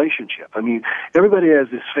in the relationship. I mean, everybody has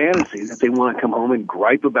this fantasy that they want to come home and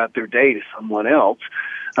gripe about their day to someone else,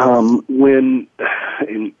 when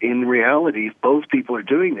in reality, if both people are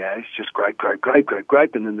doing that, it's just gripe,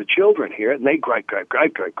 and then the children hear it, and they gripe,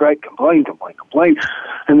 complain,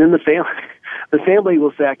 and then the family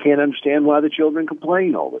will say, I can't understand why the children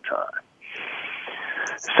complain all the time.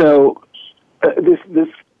 So this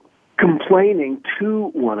complaining to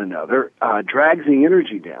one another drags the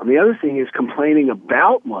energy down. The other thing is complaining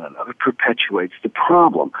about one another perpetuates the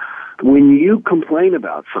problem. When you complain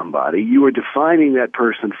about somebody, you are defining that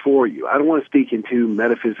person for you. I don't want to speak into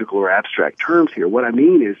metaphysical or abstract terms here. What I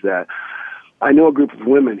mean is that I know a group of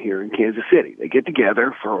women here in Kansas City. They get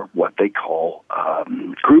together for what they call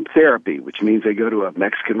group therapy, which means they go to a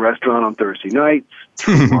Mexican restaurant on Thursday nights,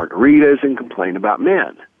 margaritas, and complain about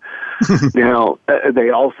men. Now, they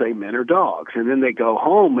all say men are dogs, and then they go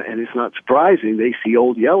home, and it's not surprising they see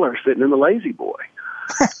Old Yeller sitting in the lazy boy.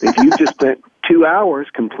 If you just spent 2 hours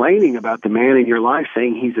complaining about the man in your life,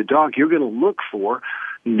 saying he's a dog, you're going to look for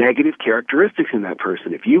negative characteristics in that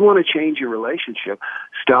person. If you want to change your relationship,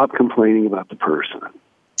 stop complaining about the person.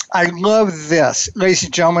 I love this. Ladies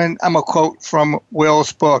and gentlemen, I'm a quote from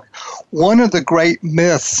Will's book. One of the great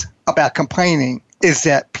myths about complaining is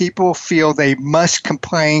that people feel they must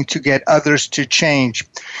complain to get others to change.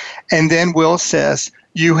 And then Will says,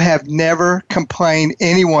 you have never complained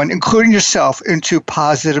anyone, including yourself, into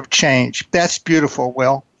positive change. That's beautiful,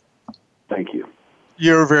 Will. Thank you.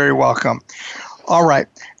 You're very welcome. All right.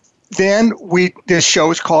 Then this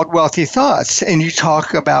show is called Wealthy Thoughts, and you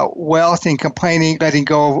talk about wealth and complaining, letting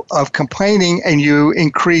go of complaining, and you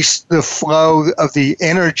increase the flow of the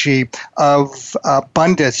energy of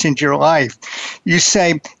abundance into your life. You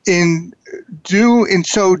say in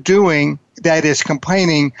so doing, that is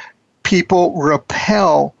complaining, people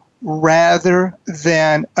repel rather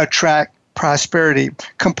than attract prosperity.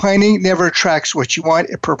 Complaining never attracts what you want.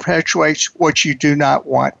 It perpetuates what you do not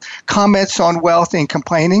want. Comments on wealth and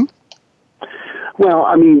complaining? Well,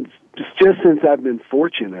 I mean, just since I've been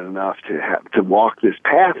fortunate enough to walk this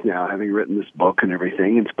path now, having written this book and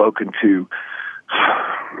everything, and spoken to,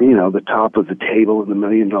 the top of the table in the $1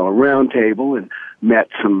 Million Round Table, and met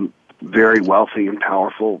some very wealthy and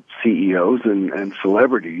powerful CEOs and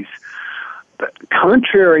celebrities, but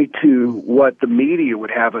contrary to what the media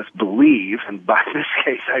would have us believe, and by this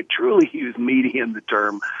case I truly use media in the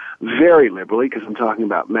term very liberally because I'm talking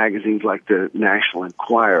about magazines like the National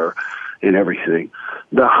Enquirer and everything,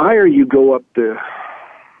 the higher you go up the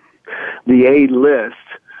A list,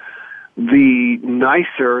 the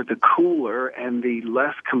nicer, the cooler, and the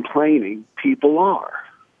less complaining people are.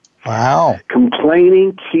 Wow.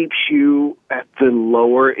 Complaining keeps you at the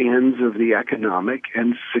lower ends of the economic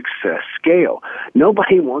and success scale.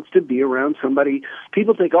 Nobody wants to be around somebody.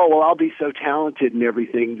 People think, oh, well, I'll be so talented and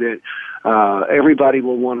everything that everybody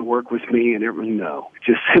will want to work with me. And no, it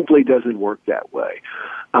just simply doesn't work that way.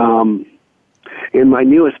 In my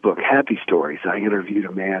newest book, Happy Stories, I interviewed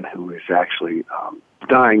a man who is actually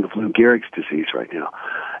dying of Lou Gehrig's disease right now.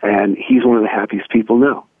 And he's one of the happiest people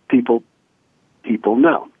know. People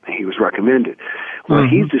know. He was recommended. What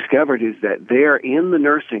he's discovered is that there in the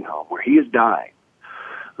nursing home where he is dying,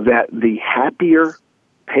 that the happier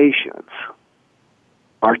patients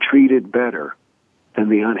are treated better than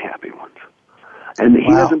the unhappy ones. And he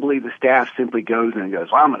doesn't believe the staff simply goes in and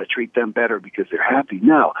goes, well, I'm going to treat them better because they're happy.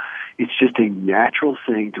 No, it's just a natural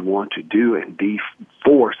thing to want to do and be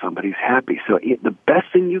for somebody's happy. So the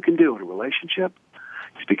best thing you can do in a relationship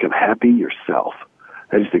is become happy yourself.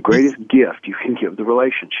 That is the greatest gift you can give the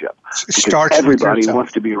relationship. Because everybody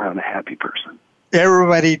wants to be around a happy person.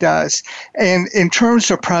 Everybody does. And in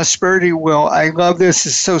terms of prosperity, Will, I love this.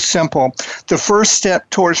 It's so simple. The first step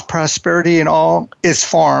towards prosperity in all its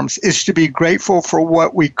forms is to be grateful for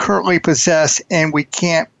what we currently possess, and we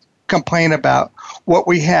can't complain about what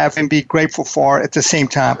we have and be grateful for at the same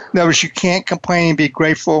time. In other words, you can't complain and be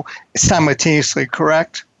grateful simultaneously,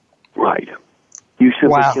 correct? Right. You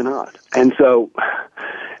simply cannot. And so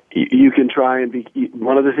you can try and be,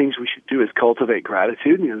 one of the things we should do is cultivate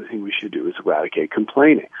gratitude, and the other thing we should do is eradicate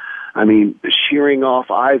complaining. I mean, shearing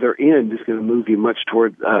off either end is going to move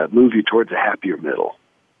you towards a happier middle.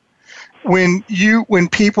 When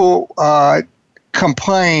people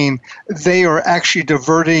complain, they are actually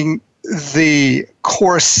diverting the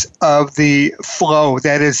course of the flow,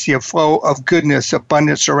 that is the flow of goodness,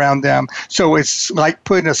 abundance around them. So it's like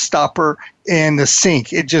putting a stopper in the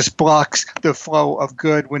sink. It just blocks the flow of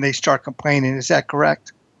good when they start complaining. Is that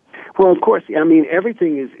correct? Well, of course. I mean,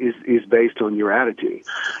 everything is based on your attitude.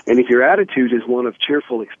 And if your attitude is one of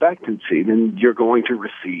cheerful expectancy, then you're going to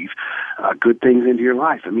receive good things into your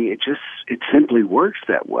life. I mean, it simply works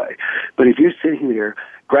that way. But if you're sitting there,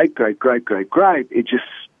 gripe, it just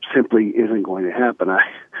simply isn't going to happen. I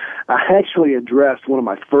actually addressed one of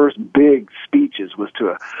my first big speeches was to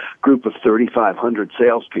a group of 3,500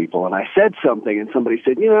 salespeople, and I said something, and somebody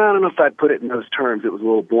said, I don't know if I'd put it in those terms. It was a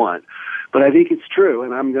little blunt, but I think it's true,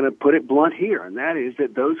 and I'm going to put it blunt here, and that is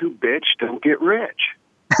that those who bitch don't get rich.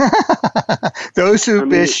 Those who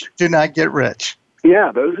bitch do not get rich.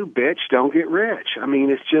 Yeah, those who bitch don't get rich. I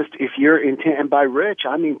mean, it's just, if you're intent, and by rich,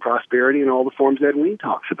 I mean prosperity in all the forms that Edwin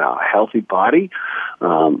talks about. A healthy body,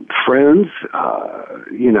 friends,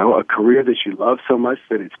 a career that you love so much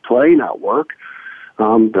that it's play, not work.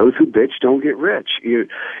 Those who bitch don't get rich.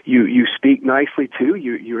 You speak nicely to,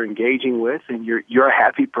 you're engaging with, and you're a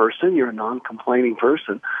happy person, you're a non-complaining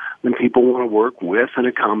person when people want to work with and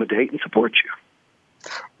accommodate and support you.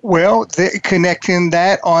 Well, connecting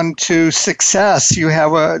that onto success, you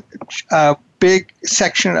have a big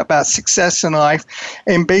section about success in life,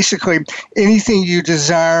 and basically anything you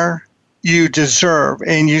desire, you deserve.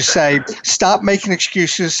 And you say, stop making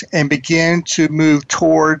excuses and begin to move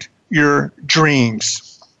toward your dreams.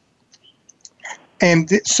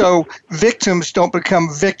 And so victims don't become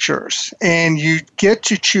victors, and you get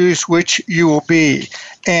to choose which you will be.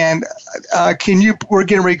 And we're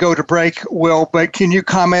getting ready to go to break, Will, but can you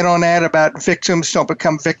comment on that about victims don't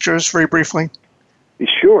become victors very briefly?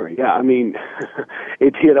 Sure. Sure, yeah. I mean,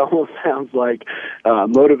 it almost sounds like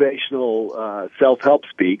motivational self-help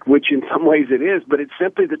speak, which in some ways it is, but it's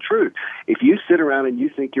simply the truth. If you sit around and you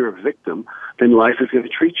think you're a victim, then life is going to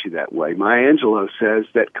treat you that way. Maya Angelou says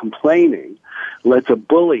that complaining lets a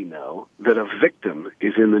bully know that a victim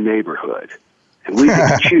is in the neighborhood. And we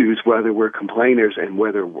can choose whether we're complainers and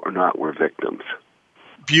whether or not we're victims.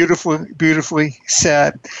 Beautifully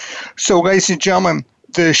said. So, ladies and gentlemen,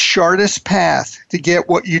 the shortest path to get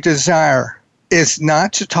what you desire is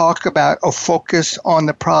not to talk about or focus on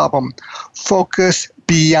the problem. Focus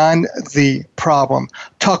beyond the problem.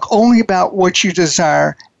 Talk only about what you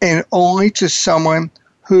desire and only to someone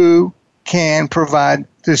who can provide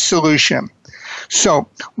the solution. So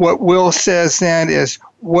what Will says then is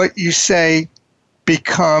what you say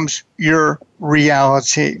becomes your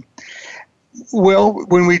reality. Well,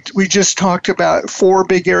 when we just talked about 4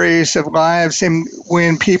 big areas of lives, and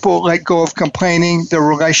when people let go of complaining, their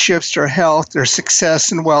relationships, their health, their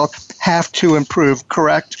success and wealth have to improve,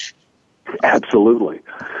 correct? Absolutely.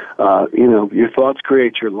 Your thoughts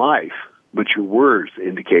create your life, but your words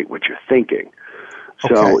indicate what you're thinking.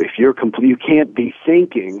 So if you can't be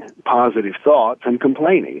thinking positive thoughts and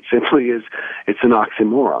complaining. It simply is, it's an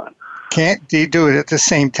oxymoron. Can't do it at the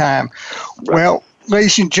same time. Right. Well,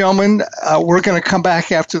 ladies and gentlemen, we're going to come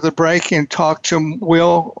back after the break and talk to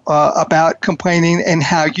Will about complaining and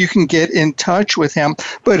how you can get in touch with him.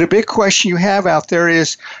 But a big question you have out there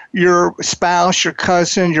is your spouse, your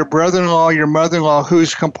cousin, your brother-in-law, your mother-in-law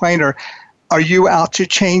who's a complainer. Are you out to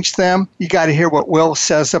change them? You got to hear what Will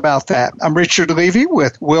says about that. I'm Richard Levy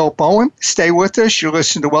with Will Bowen. Stay with us. You're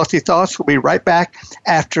listening to Wealthy Thoughts. We'll be right back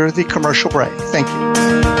after the commercial break. Thank you.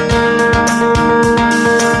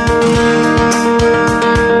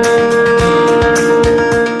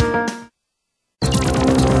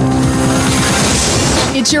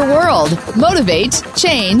 It's your world. Motivate,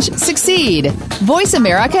 change, succeed.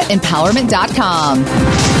 VoiceAmericaEmpowerment.com.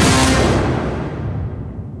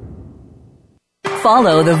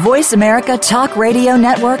 Follow the Voice America Talk Radio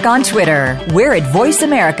Network on Twitter. We're at Voice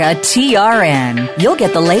America TRN. You'll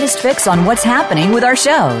get the latest fix on what's happening with our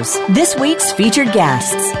shows, this week's featured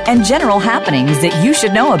guests, and general happenings that you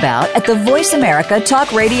should know about at the Voice America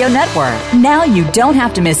Talk Radio Network. Now you don't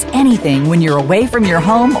have to miss anything when you're away from your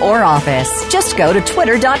home or office. Just go to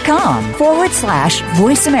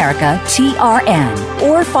twitter.com/Voice America TRN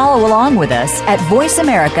or follow along with us at Voice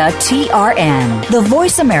America TRN. The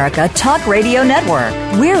Voice America Talk Radio Network.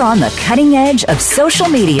 We're on the cutting edge of social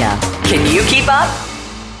media. Can you keep up?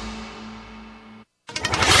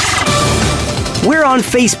 We're on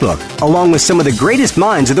Facebook, along with some of the greatest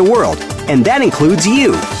minds of the world, and that includes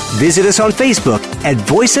you. Visit us on Facebook at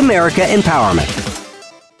Voice America Empowerment.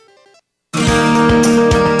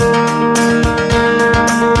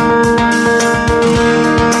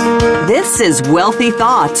 This is Wealthy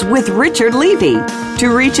Thoughts with Richard Levy. To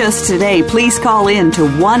reach us today, please call in to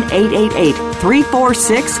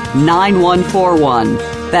 1-888-346-9141.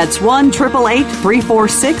 That's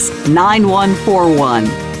 1-888-346-9141.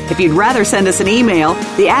 If you'd rather send us an email,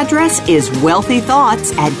 the address is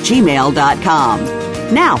wealthythoughts@gmail.com.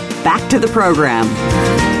 Now, back to the program.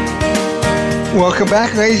 Welcome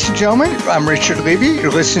back, ladies and gentlemen. I'm Richard Levy. You're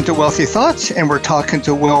listening to Wealthy Thoughts, and we're talking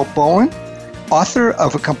to Will Bowen, author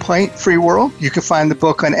of A Complaint-Free World. You can find the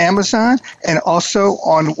book on Amazon and also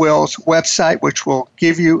on Will's website, which we'll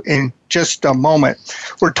give you in just a moment.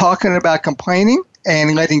 We're talking about complaining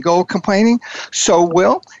and letting go of complaining. So,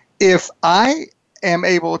 Will, if I am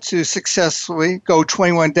able to successfully go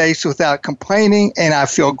 21 days without complaining and I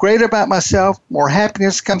feel great about myself, more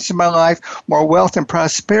happiness comes to my life, more wealth and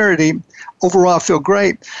prosperity, overall I feel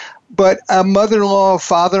great. But a mother-in-law,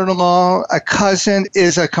 father-in-law, a cousin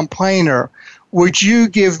is a complainer. Would you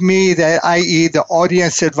give me that, i.e. the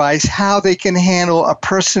audience advice, how they can handle a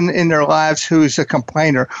person in their lives who's a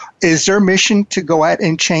complainer? Is their mission to go out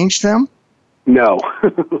and change them? No.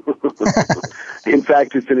 In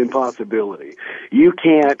fact, it's an impossibility. You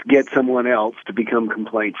can't get someone else to become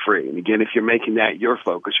complaint-free. And again, if you're making that your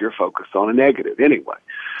focus, you're focused on a negative anyway.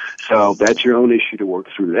 So that's your own issue to work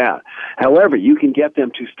through that. However, you can get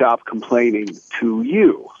them to stop complaining to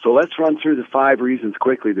you. So let's run through the 5 reasons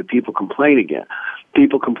quickly that people complain again.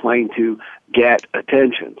 People complain to get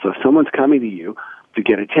attention. So if someone's coming to you to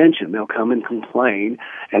get attention, they'll come and complain,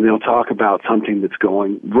 and they'll talk about something that's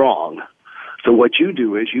going wrong. So what you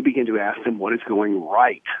do is you begin to ask them what is going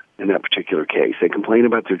right in that particular case. They complain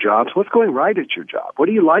about their jobs. What's going right at your job? What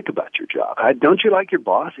do you like about your job? Don't you like your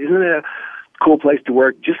boss? Isn't it cool place to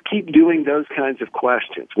work. Just keep doing those kinds of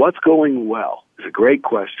questions. What's going well is a great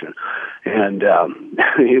question. And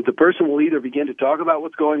the person will either begin to talk about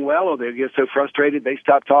what's going well, or they'll get so frustrated they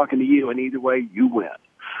stop talking to you, and either way, you win.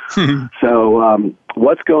 So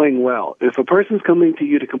what's going well? If a person's coming to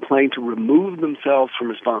you to complain to remove themselves from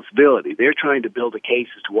responsibility, they're trying to build a case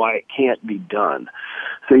as to why it can't be done.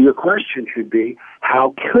 So your question should be,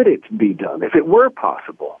 how could it be done? If it were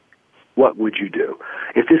possible, what would you do?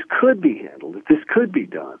 If this could be handled, if this could be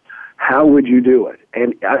done, how would you do it?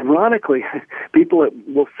 And ironically, people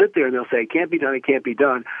will sit there and they'll say, it can't be done, it can't be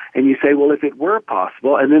done. And you say, well, if it were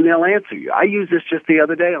possible, and then they'll answer you. I used this just the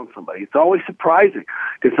other day on somebody. It's always surprising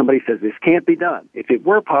because somebody says, this can't be done. If it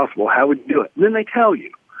were possible, how would you do it? And then they tell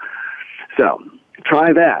you. So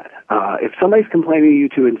try that. If somebody's complaining to you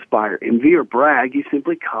to inspire, envy, or brag, you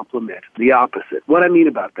simply compliment the opposite. What I mean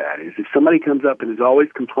about that is if somebody comes up and is always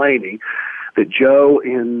complaining that Joe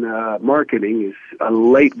in marketing is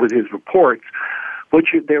late with his reports, what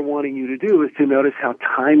they're wanting you to do is to notice how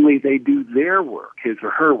timely they do their work, his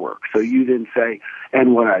or her work. So you then say,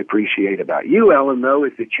 and what I appreciate about you, Ellen, though,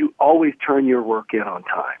 is that you always turn your work in on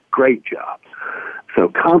time. Great job. So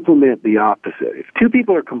compliment the opposite. If two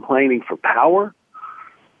people are complaining for power,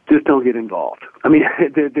 just don't get involved. I mean,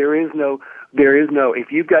 there is no,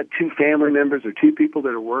 if you've got two family members or two people that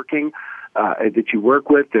are working, that you work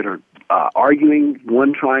with that are arguing,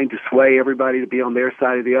 one trying to sway everybody to be on their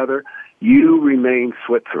side of the other, you remain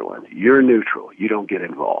Switzerland. You're neutral. You don't get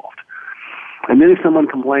involved. And then if someone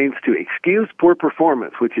complains to excuse poor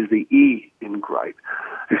performance, which is the E in gripe,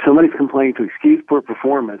 if somebody's complaining to excuse poor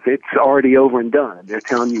performance, it's already over and done. They're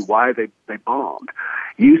telling you why they bombed.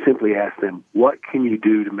 You simply ask them, what can you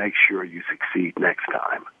do to make sure you succeed next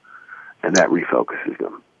time? And that refocuses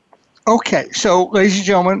them. Okay, so ladies and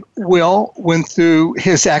gentlemen, Will went through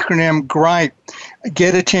his acronym GRIPE.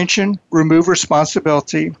 Get attention, remove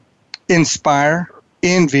responsibility, inspire,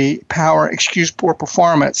 envy, power, excuse poor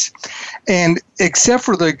performance. And except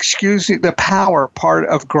for the power part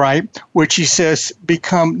of GRIPE, which he says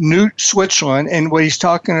become new Switzerland, and what he's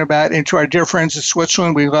talking about, and to our dear friends in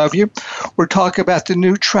Switzerland, we love you, we're talking about the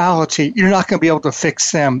neutrality. You're not going to be able to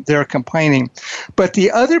fix them. They're complaining. But the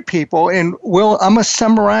other people, and Will, I'm going to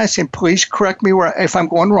summarize, and please correct me if I'm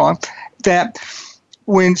going wrong, that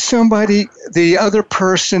when somebody, the other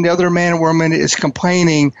person, the other man or woman is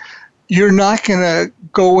complaining, you're not going to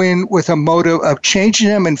go in with a motive of changing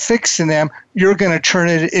them and fixing them. You're going to turn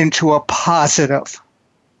it into a positive.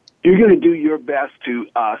 You're going to do your best to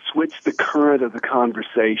switch the current of the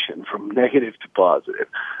conversation from negative to positive.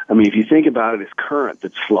 I mean, if you think about it as current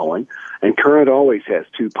that's flowing, and current always has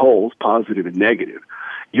two poles, positive and negative,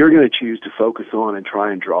 you're going to choose to focus on and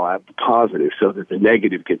try and draw out the positive so that the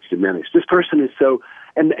negative gets diminished. This person is so,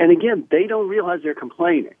 and again, they don't realize they're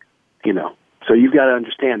complaining, you know. So you've got to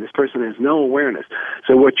understand this person has no awareness.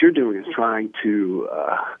 So what you're doing is trying to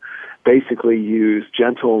basically use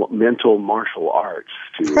gentle mental martial arts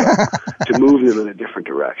to move them in a different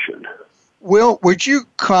direction. Will, would you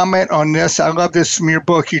comment on this? I love this from your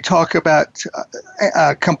book. You talk about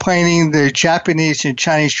complaining the Japanese and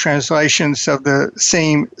Chinese translations of the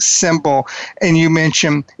same symbol, and you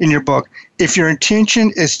mention in your book, if your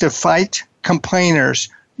intention is to fight complainers,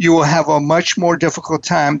 you will have a much more difficult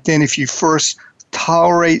time than if you first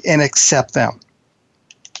tolerate and accept them.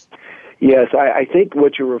 Yes, I think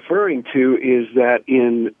what you're referring to is that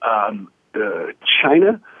in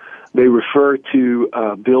China, they refer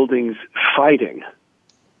to buildings fighting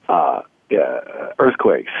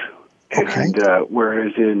earthquakes. Okay. And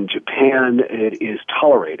whereas in Japan, it is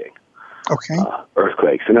tolerating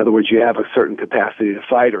earthquakes. In other words, you have a certain capacity to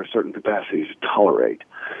fight or a certain capacity to tolerate.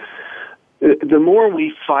 The more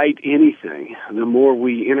we fight anything, the more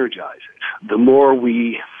we energize it. The more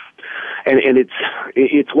we, and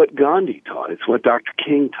it's what Gandhi taught. It's what Dr.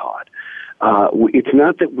 King taught. It's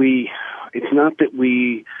not that we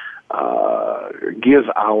give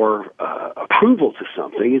our approval to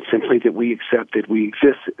something. It's simply that we accept that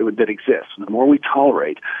that exists. The more we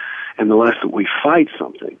tolerate, and the less that we fight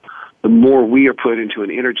something, the more we are put into an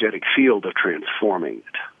energetic field of transforming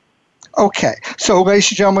it. Okay, so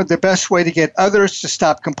ladies and gentlemen, the best way to get others to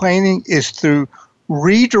stop complaining is through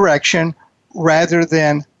redirection rather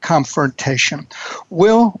than confrontation.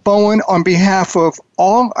 Will Bowen, on behalf of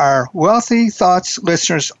all our Wealthy Thoughts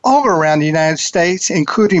listeners all around the United States,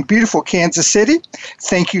 including beautiful Kansas City,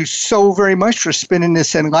 thank you so very much for spending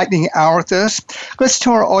this enlightening hour with us. Let's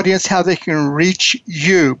tell our audience how they can reach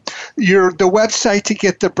you. The website to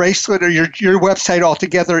get the bracelet, or your website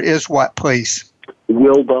altogether, is what, please?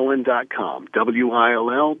 WillBowen.com,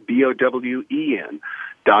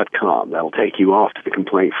 .com. That'll take you off to the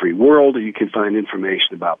complaint-free world, and you can find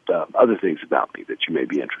information about other things about me that you may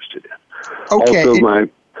be interested in. Okay. Also, my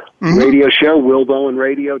radio show,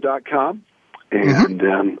 willbowenradio.com,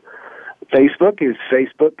 and Facebook is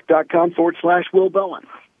facebook.com/Will Bowen.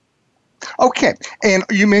 Okay, and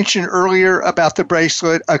you mentioned earlier about the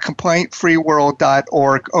bracelet, a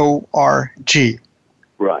complaintfreeworld.org.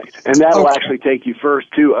 Right, and that'll actually take you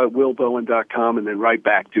first to willbowen.com and then right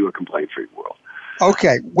back to a complaint-free world.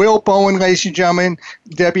 Okay, Will Bowen, ladies and gentlemen,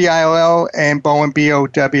 W-I-L-L, and Bowen,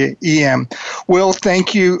 B-O-W-E-M. Will,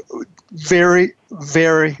 thank you very,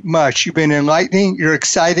 very much. You've been enlightening. You're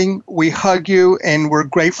exciting. We hug you, and we're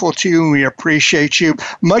grateful to you, and we appreciate you.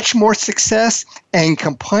 Much more success and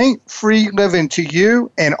complaint-free living to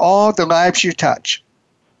you and all the lives you touch.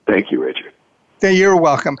 Thank you, Richard. You're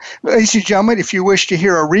welcome. Ladies and gentlemen, if you wish to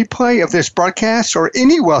hear a replay of this broadcast or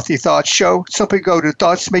any Wealthy Thoughts show, simply go to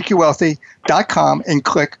thoughtsmakeyowealthy.com and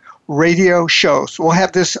click Radio Shows. We'll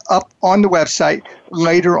have this up on the website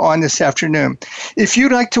later on this afternoon. If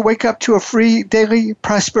you'd like to wake up to a free daily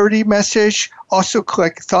prosperity message, also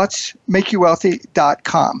click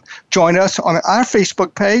thoughtsmakeyowealthy.com. Join us on our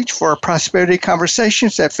Facebook page for prosperity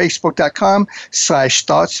conversations at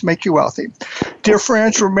facebook.com/thoughtsmakeyowealthy. Dear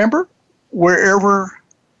friends, remember, whatever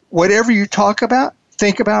you talk about,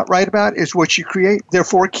 think about, write about is what you create.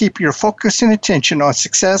 Therefore, keep your focus and attention on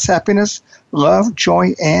success, happiness, love,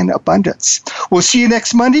 joy, and abundance. We'll see you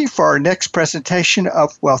next Monday for our next presentation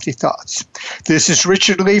of Wealthy Thoughts. This is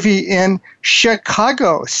Richard Levy in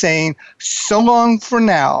Chicago saying so long for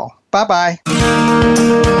now. Bye-bye.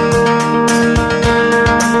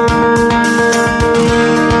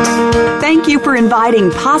 Thank you for inviting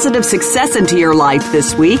positive success into your life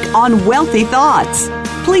this week on Wealthy Thoughts.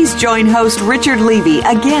 Please join host Richard Levy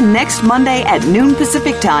again next Monday at noon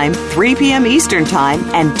Pacific Time, 3 p.m. Eastern Time,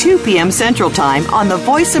 and 2 p.m. Central Time on the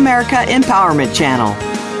Voice America Empowerment Channel.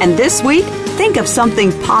 And this week, think of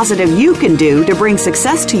something positive you can do to bring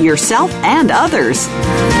success to yourself and others.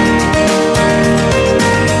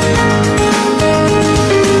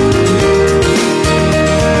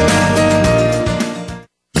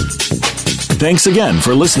 Thanks again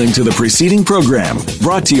for listening to the preceding program,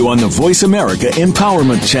 brought to you on the Voice America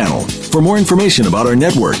Empowerment Channel. For more information about our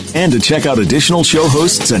network and to check out additional show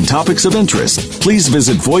hosts and topics of interest, please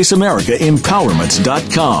visit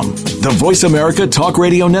voiceamericaempowerment.com. The Voice America Talk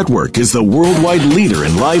Radio Network is the worldwide leader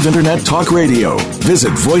in live Internet talk radio.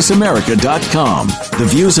 Visit voiceamerica.com. The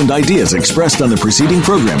views and ideas expressed on the preceding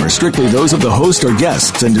program are strictly those of the host or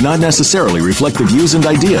guests and do not necessarily reflect the views and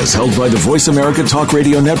ideas held by the Voice America Talk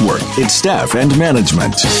Radio Network, its staff, and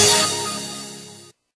management.